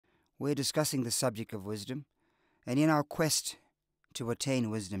We're discussing the subject of wisdom, and in our quest to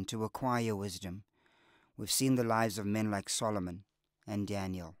attain wisdom, to acquire wisdom, we've seen the lives of men like Solomon and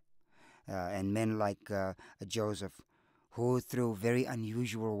Daniel, and men like Joseph, who through very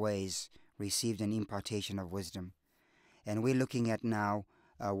unusual ways received an impartation of wisdom. And we're looking at now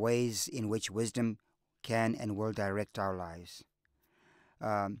ways in which wisdom can and will direct our lives.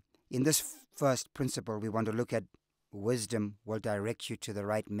 In this first principle, we want to look at wisdom will direct you to the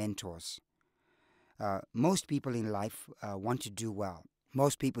right mentors. Most people in life want to do well.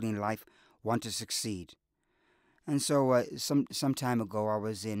 Most people in life want to succeed. And so some time ago, I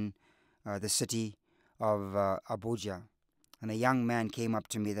was in the city of Abuja, and a young man came up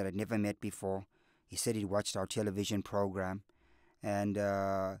to me that I'd never met before. He said he'd watched our television program, and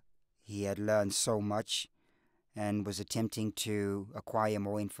he had learned so much and was attempting to acquire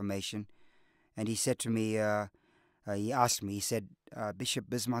more information. And he said to me, he asked me, he said, Bishop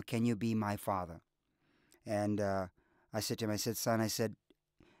Bismark, can you be my father? And I said to him, I said, son, I said,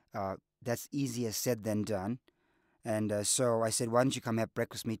 that's easier said than done. And so I said, why don't you come have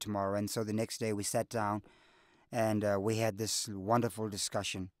breakfast with me tomorrow? And so the next day we sat down and we had this wonderful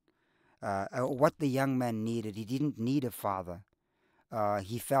discussion. What the young man needed, he didn't need a father.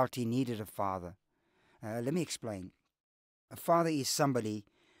 He felt he needed a father. Let me explain. A father is somebody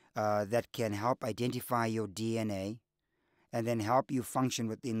that can help identify your DNA and then help you function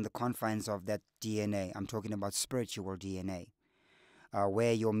within the confines of that DNA. I'm talking about spiritual DNA,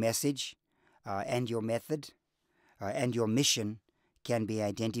 where your message and your method and your mission can be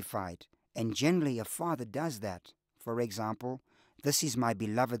identified. And generally, a father does that. For example, this is my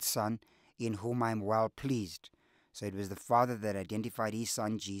beloved son in whom I am well pleased. So it was the father that identified his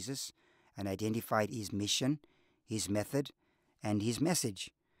son, Jesus, and identified his mission, his method, and his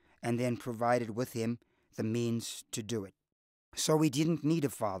message, and then provided with him the means to do it. So he didn't need a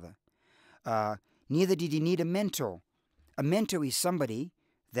father. Neither did he need a mentor. A mentor is somebody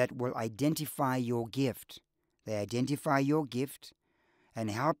that will identify your gift. They identify your gift and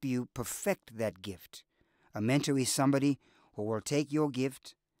help you perfect that gift. A mentor is somebody who will take your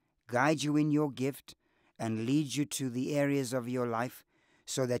gift, guide you in your gift, and lead you to the areas of your life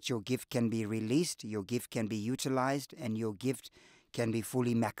so that your gift can be released, your gift can be utilized, and your gift can be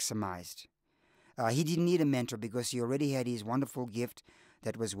fully maximized. He didn't need a mentor because he already had his wonderful gift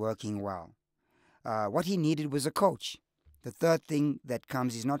that was working well. What he needed was a coach. The third thing that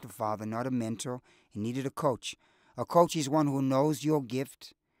comes is not a father, not a mentor. He needed a coach. A coach is one who knows your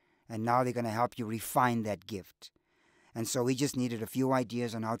gift, and now they're going to help you refine that gift. And so he just needed a few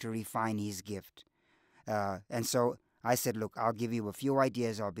ideas on how to refine his gift. And so I said, look, I'll give you a few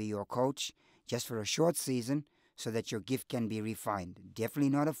ideas. I'll be your coach just for a short season so that your gift can be refined.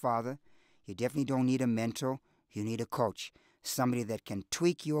 Definitely not a father. You definitely don't need a mentor. You need a coach, somebody that can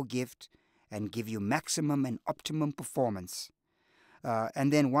tweak your gift and give you maximum and optimum performance.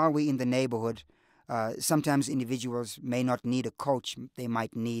 And then while we're in the neighborhood, sometimes individuals may not need a coach. They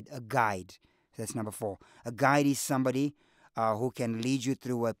might need a guide. That's number 4. A guide is somebody who can lead you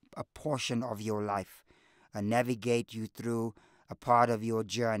through a portion of your life, navigate you through a part of your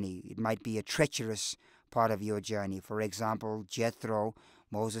journey. It might be a treacherous part of your journey. For example, Jethro,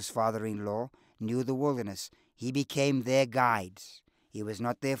 Moses' father-in-law, knew the wilderness. He became their guide. He was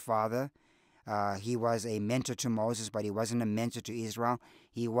not their father. He was a mentor to Moses, but he wasn't a mentor to Israel.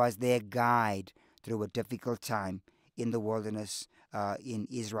 He was their guide through a difficult time in the wilderness in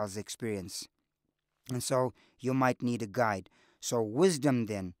Israel's experience. And so you might need a guide. So wisdom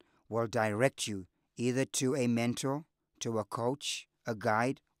then will direct you either to a mentor, to a coach, a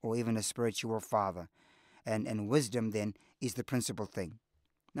guide, or even a spiritual father. And wisdom then is the principal thing.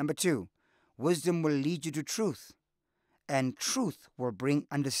 Number 2, wisdom will lead you to truth. And truth will bring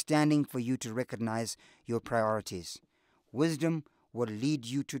understanding for you to recognize your priorities. Wisdom will lead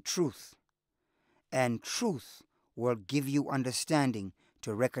you to truth. And truth will give you understanding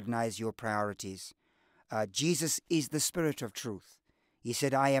to recognize your priorities. Jesus is the Spirit of truth. He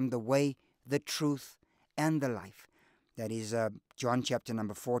said, I am the way, the truth, and the life. That is John chapter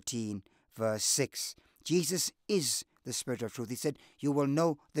number 14, verse 6. Jesus is the Spirit of truth. He said, you will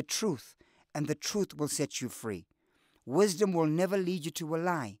know the truth, and the truth will set you free. Wisdom will never lead you to a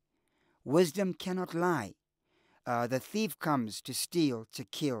lie. Wisdom cannot lie. The thief comes to steal, to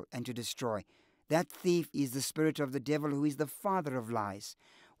kill, and to destroy. That thief is the spirit of the devil, who is the father of lies.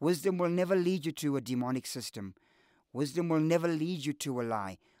 Wisdom will never lead you to a demonic system. Wisdom will never lead you to a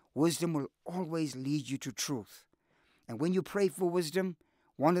lie. Wisdom will always lead you to truth. And when you pray for wisdom,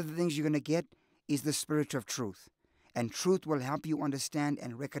 one of the things you're going to get is the Spirit of truth. And truth will help you understand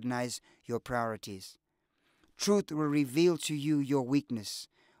and recognize your priorities. Truth will reveal to you your weakness.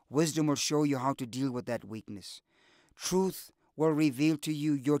 Wisdom will show you how to deal with that weakness. Truth will reveal to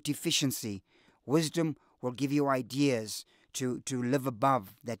you your deficiency. Wisdom will give you ideas to live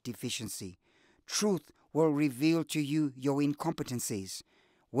above that deficiency. Truth will reveal to you your incompetencies.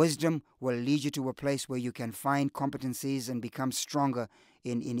 Wisdom will lead you to a place where you can find competencies and become stronger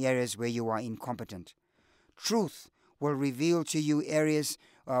in areas where you are incompetent. Truth will reveal to you areas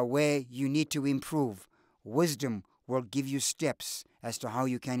where you need to improve. Wisdom will give you steps as to how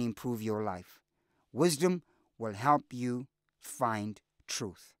you can improve your life. Wisdom will help you find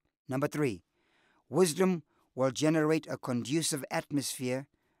truth. Number 3, wisdom will generate a conducive atmosphere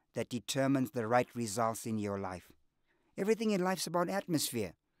that determines the right results in your life. Everything in life is about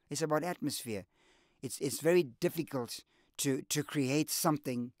atmosphere. It's about atmosphere. It's very difficult to create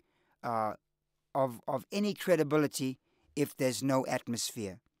something of any credibility if there's no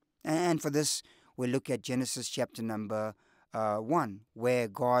atmosphere. And for this, we look at Genesis chapter number 1, where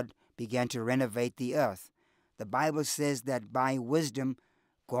God began to renovate the earth. The Bible says that by wisdom,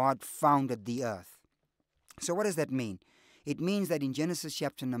 God founded the earth. So what does that mean? It means that in Genesis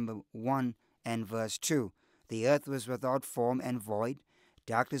chapter number 1 and verse 2, the earth was without form and void.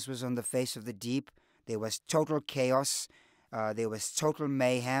 Darkness was on the face of the deep. There was total chaos. There was total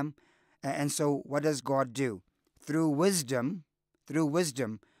mayhem. And so what does God do? Through wisdom,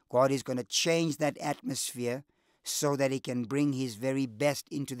 God is going to change that atmosphere so that He can bring His very best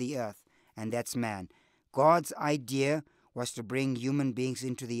into the earth, and that's man. God's idea was to bring human beings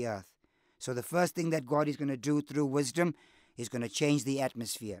into the earth. So the first thing that God is going to do through wisdom is going to change the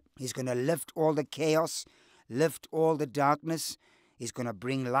atmosphere. He's going to lift all the chaos, lift all the darkness. He's going to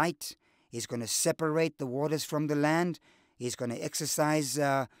bring light. He's going to separate the waters from the land. He's going to exercise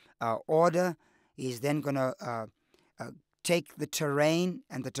order. He's then going to take the terrain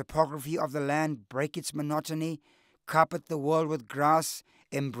and the topography of the land, break its monotony, carpet the world with grass,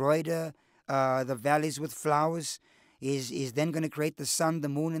 embroider the valleys with flowers. He's then going to create the sun, the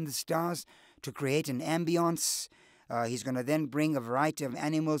moon, and the stars to create an ambience. He's going to then bring a variety of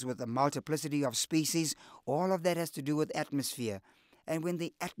animals with a multiplicity of species. All of that has to do with atmosphere. And when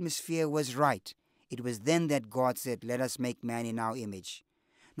the atmosphere was right, it was then that God said, let us make man in our image.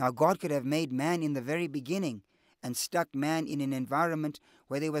 Now, God could have made man in the very beginning and stuck man in an environment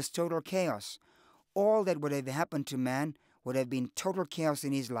where there was total chaos. All that would have happened to man would have been total chaos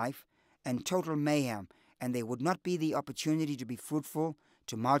in his life and total mayhem, and there would not be the opportunity to be fruitful,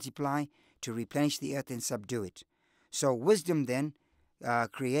 to multiply, to replenish the earth and subdue it. So wisdom then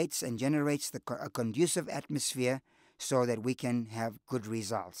creates and generates a conducive atmosphere so that we can have good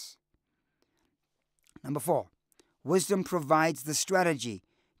results. Number 4, wisdom provides the strategy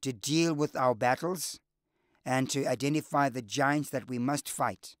to deal with our battles and to identify the giants that we must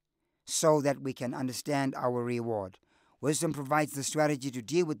fight so that we can understand our reward. Wisdom provides the strategy to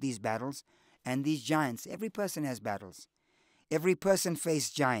deal with these battles and these giants. Every person has battles. Every person faces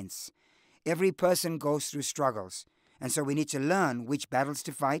giants. Every person goes through struggles. And so we need to learn which battles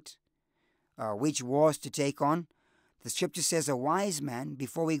to fight, which wars to take on. The scripture says a wise man,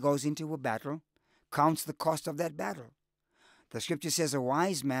 before he goes into a battle, counts the cost of that battle. The scripture says a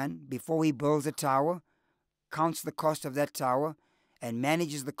wise man, before he builds a tower, counts the cost of that tower and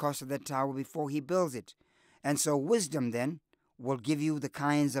manages the cost of that tower before he builds it. And so wisdom then will give you the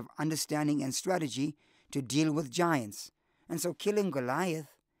kinds of understanding and strategy to deal with giants. And so killing Goliath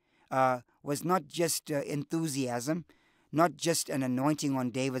was not just enthusiasm, not just an anointing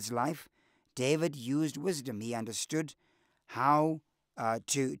on David's life. David used wisdom. He understood how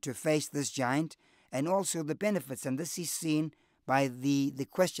to face this giant and also the benefits. And this is seen by the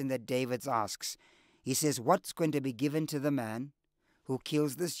question that David asks. He says, what's going to be given to the man who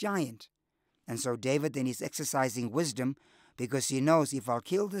kills this giant? And so David then is exercising wisdom because he knows if I'll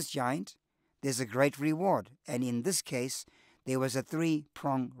kill this giant, there's a great reward. And in this case, there was a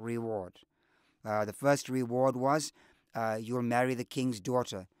 3-pronged reward. The first reward was you'll marry the king's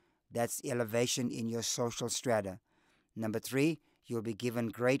daughter. That's elevation in your social strata. Number 3, you'll be given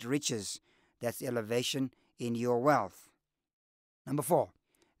great riches. That's elevation in your wealth. Number 4,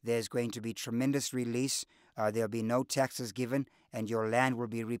 there's going to be tremendous release. There'll be no taxes given, and your land will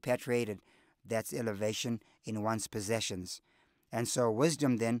be repatriated. That's elevation in one's possessions. And so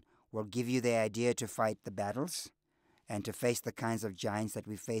wisdom then will give you the idea to fight the battles and to face the kinds of giants that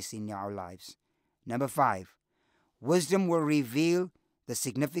we face in our lives. Number 5, wisdom will reveal the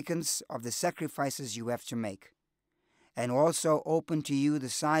significance of the sacrifices you have to make, and also open to you the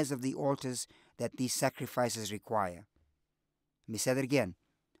size of the altars that these sacrifices require. Let me say that again.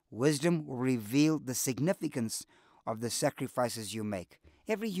 Wisdom will reveal the significance of the sacrifices you make.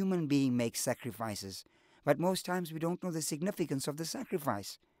 Every human being makes sacrifices, but most times we don't know the significance of the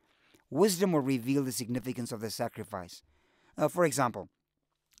sacrifice. wisdom will reveal the significance of the sacrifice. For example,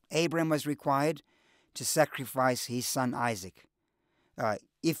 Abraham was required to sacrifice his son Isaac.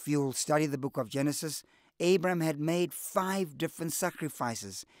 If you'll study the book of Genesis, Abraham had made 5 different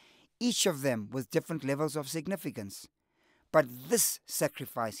sacrifices, each of them with different levels of significance. But this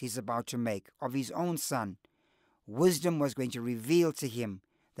sacrifice he's about to make of his own son, wisdom was going to reveal to him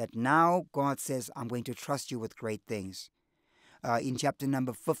that now God says, I'm going to trust you with great things. In chapter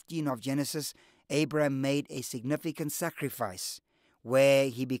number 15 of Genesis, Abraham made a significant sacrifice where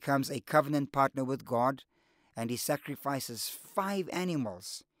he becomes a covenant partner with God, and he sacrifices 5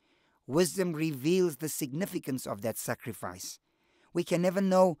 animals. Wisdom reveals the significance of that sacrifice. We can never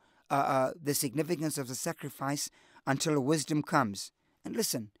know the significance of the sacrifice until wisdom comes. And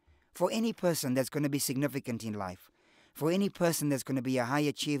listen, for any person that's going to be significant in life, for any person that's going to be a high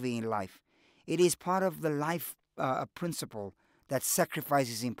achiever in life, it is part of the life principle that sacrifice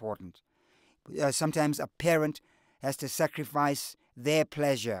is important. Sometimes a parent has to sacrifice their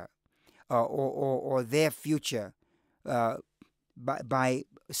pleasure or their future by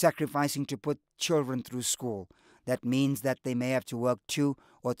sacrificing to put children through school. That means that they may have to work 2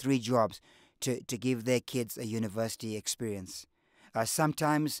 or 3 jobs to give their kids a university experience.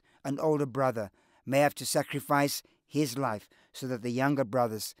 Sometimes an older brother may have to sacrifice his life so that the younger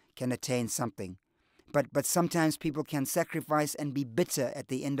brothers can attain something. But sometimes people can sacrifice and be bitter at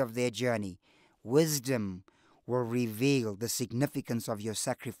the end of their journey. Wisdom will reveal the significance of your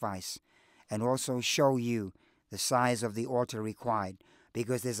sacrifice and also show you the size of the altar required,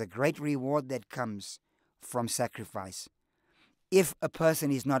 because there's a great reward that comes from sacrifice. If a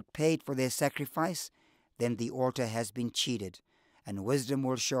person is not paid for their sacrifice, then the altar has been cheated, and wisdom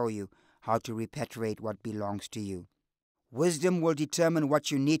will show you how to repatriate what belongs to you. Wisdom will determine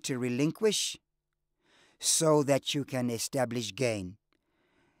what you need to relinquish so that you can establish gain.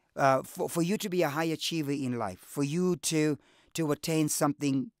 For you to be a high achiever in life, for you to attain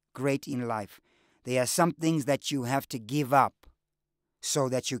something great in life, there are some things that you have to give up so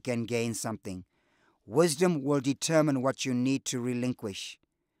that you can gain something. Wisdom will determine what you need to relinquish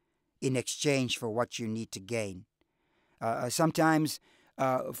in exchange for what you need to gain. Sometimes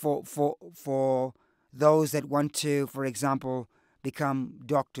for those that want to, for example, become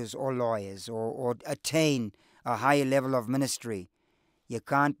doctors or lawyers or attain a higher level of ministry, you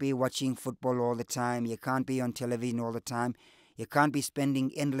can't be watching football all the time. You can't be on television all the time. You can't be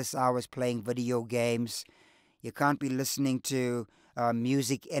spending endless hours playing video games. You can't be listening to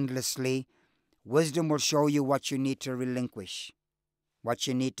music endlessly. Wisdom will show you what you need to relinquish, what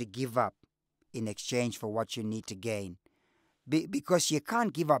you need to give up in exchange for what you need to gain. Because you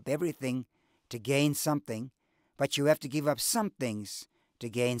can't give up everything to gain something, but you have to give up some things to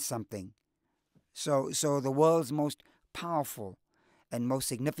gain something. So the world's most powerful and most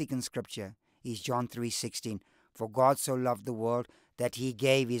significant scripture is John 3:16. For God so loved the world that he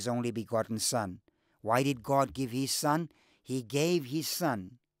gave his only begotten Son. Why did God give his Son? He gave his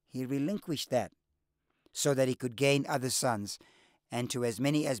Son. He relinquished that so that he could gain other sons. And to as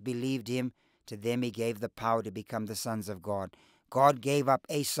many as believed him, to them he gave the power to become the sons of God. God gave up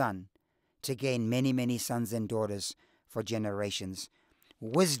a son to gain many, many sons and daughters for generations.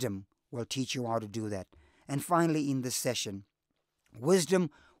 Wisdom will teach you how to do that. And finally, in this session,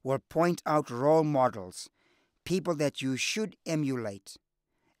 wisdom will point out role models, people that you should emulate,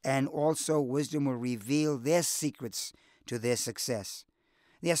 and also wisdom will reveal their secrets to their success.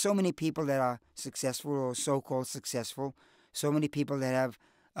 There are so many people that are successful or so-called successful, so many people that have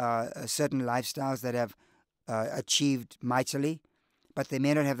certain lifestyles that have achieved mightily, but they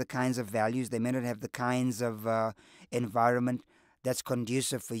may not have the kinds of values, they may not have the kinds of environment that's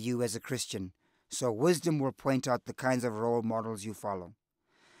conducive for you as a Christian. So wisdom will point out the kinds of role models you follow.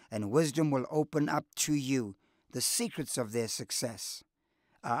 And wisdom will open up to you the secrets of their success.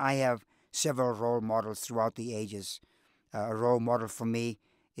 I have several role models throughout the ages. A role model for me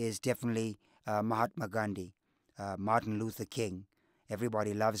is definitely Mahatma Gandhi, Martin Luther King.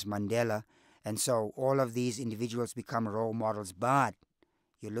 Everybody loves Mandela. And so all of these individuals become role models. But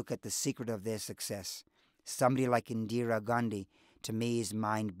you look at the secret of their success. Somebody like Indira Gandhi, to me, is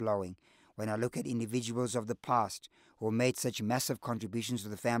mind-blowing. When I look at individuals of the past who made such massive contributions to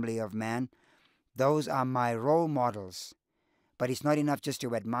the family of man, those are my role models. But it's not enough just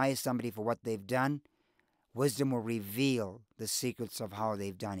to admire somebody for what they've done. Wisdom will reveal the secrets of how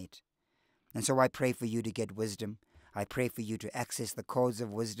they've done it. And so I pray for you to get wisdom. I pray for you to access the codes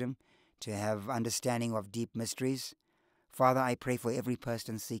of wisdom, to have understanding of deep mysteries. Father, I pray for every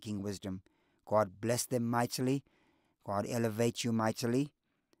person seeking wisdom. God bless them mightily. God elevate you mightily.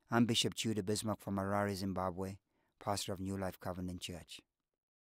 I'm Bishop Tudor Bismark from Harare, Zimbabwe, pastor of New Life Covenant Church.